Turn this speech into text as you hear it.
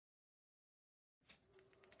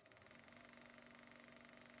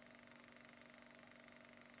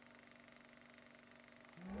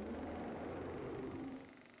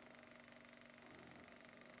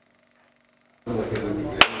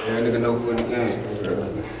That nigga know who in the game.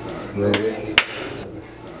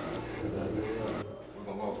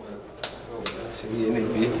 Shit, we in that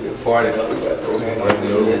bitch. We farted up. We got to throw hands on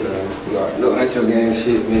the over. You already know Huncho gang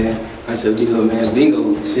shit, man. Huncho Dlo, man.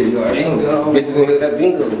 Bingo shit. You already know. Bitches in here, that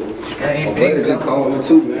bingo. My brother just called me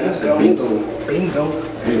too, man. I said bingo. Bingo.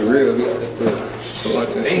 Be real, we got to put so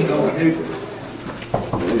much in bingo, nigga.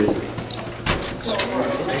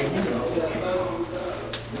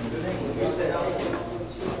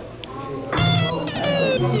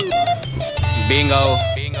 Bingo.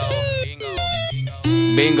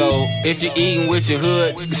 Bingo. If you're eating with your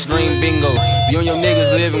hood, you scream bingo. You and your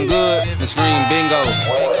niggas living good, you scream bingo.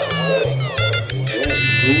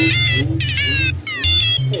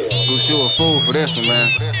 Goose, you a fool for this one, man.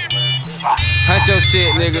 Huncho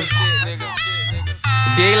shit, nigga.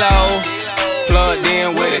 Dlo, plugged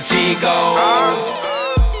in with a Chico.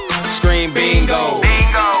 Scream bingo.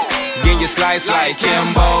 Get your slice like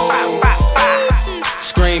Kimbo.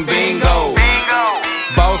 Scream bingo.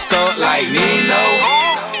 Bossed up like Nino.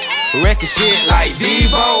 Wrecking shit like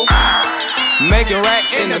Debo. Making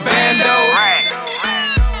racks in the bando.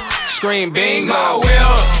 Scream bingo.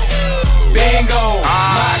 Whips. Bingo.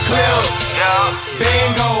 My clips.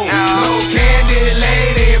 Bingo. No candy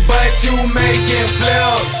lady, but you making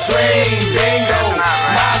flips. Scream bingo.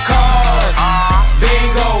 My cars.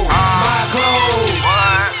 Bingo. My clothes.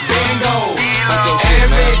 Bingo.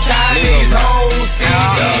 Every time these hoes see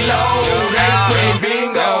Dlo, they scream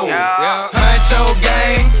bingo. Huncho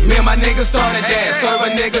gang, me and my niggas started that. Serve a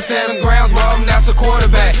nigga 7 grams, rob him, that's a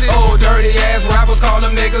quarterback. Old dirty ass rappers call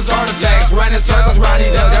them niggas artifacts. Running circles round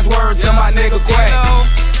each other, that's word to my nigga Quack.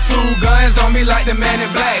 2 guns on me like the man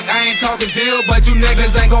in black. I ain't talking Jill, but you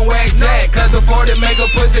niggas ain't gon' whack jack. Cause the 40 make a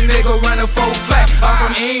pussy nigga running 4 flat. I'm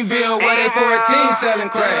from Eatonville, where they 14 selling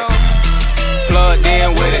crack. Plugged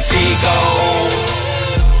in with a Chico.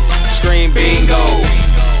 Scream bingo.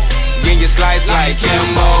 Get your slice like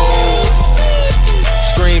Kimbo.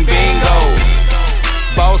 Scream bingo.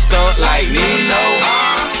 Bossed up like Nino.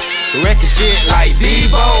 Wrecking shit like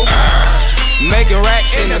Debo. Making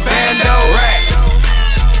racks in the bando.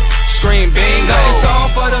 Scream bingo. It's on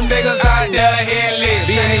for them niggas out there headless.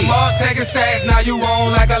 Came up taking sacks, now you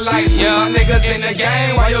on like a light switch. My niggas in the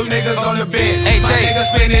game, while your niggas on the bench. My niggas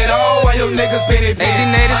spin it all, while your niggas spin it bitch.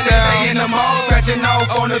 1887 in the mall, scratching off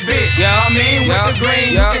on the bitch. I mean with the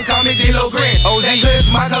green, you can call me Dlo Grinch. That glitch,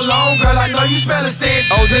 my cologne, girl, I know you smell a stench.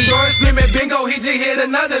 The door screaming bingo, he just hit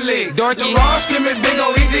another lick. The raw screaming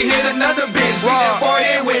bingo, he just hit another bitch. Get that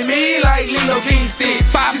 40 with me like Lilo King stick.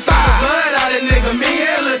 She saw the blood out of nigga, me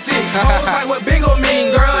and Lil T. Hoes like what bingo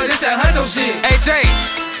mean, girl, this that Huncho shit.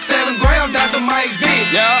 7 grams, that's a Mike Vick.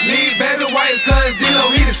 Need baby wipes, cause Dlo,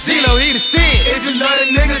 he the shit. If you love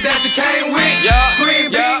the niggas that you came with, scream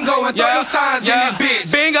bingo and throw your signs in this bitch.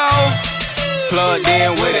 Bingo. Plugged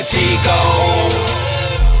in with a Chico.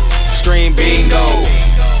 Scream bingo.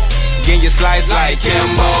 Get your slice like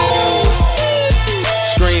Kimbo.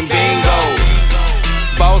 Scream bingo.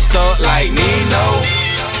 Bossed up like Nino.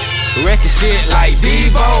 Wrecking shit like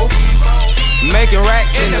Debo. Making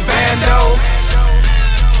racks in the bando.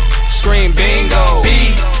 Scream bingo.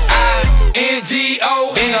 B-I-N-G-O.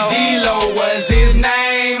 Dlo was his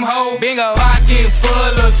name, ho. Bingo. Pocket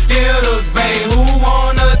full of Skittles, babe. Who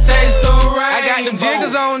wanna taste the rainbow? I got them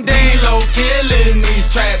jiggers on Dlo, killing these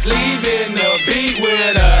tracks, leaving the beat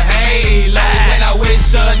with a halo. And I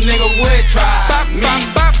wish a nigga would try me,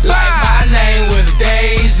 like my name was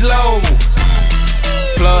Dlo.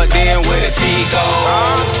 Plugged in with a Chico.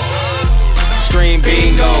 Scream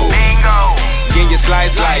bingo. Get your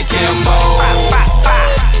slice like Kimbo.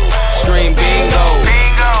 Scream bingo.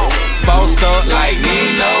 Bossed up like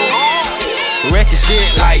Nino. Wrecking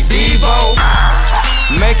shit like Debo.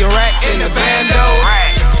 Making racks in the bando.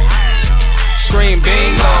 Scream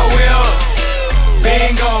bingo. Whips.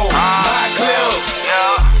 Bingo. My clips.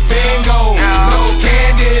 Bingo. No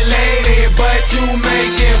candy lady, but you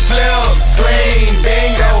making flips. Scream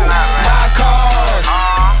bingo. My cars.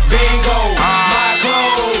 Bingo. My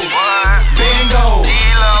clothes. Bingo.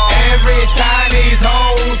 Every time these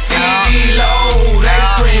hoes see Dlo, they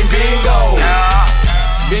scream bingo.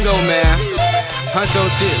 Bingo, man. Huncho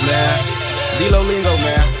shit, man. Dlo lingo,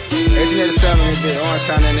 man. 1887 in this bit. Orange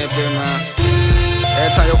County in that bit, man.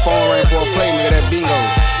 Every time your phone ring for a play, nigga, that bingo.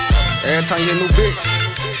 Every time you hit a new bitch,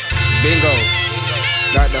 bingo.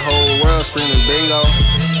 Got the whole world screaming bingo.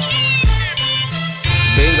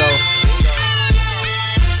 Bingo.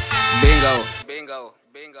 Bingo. Bingo.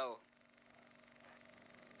 Bingo.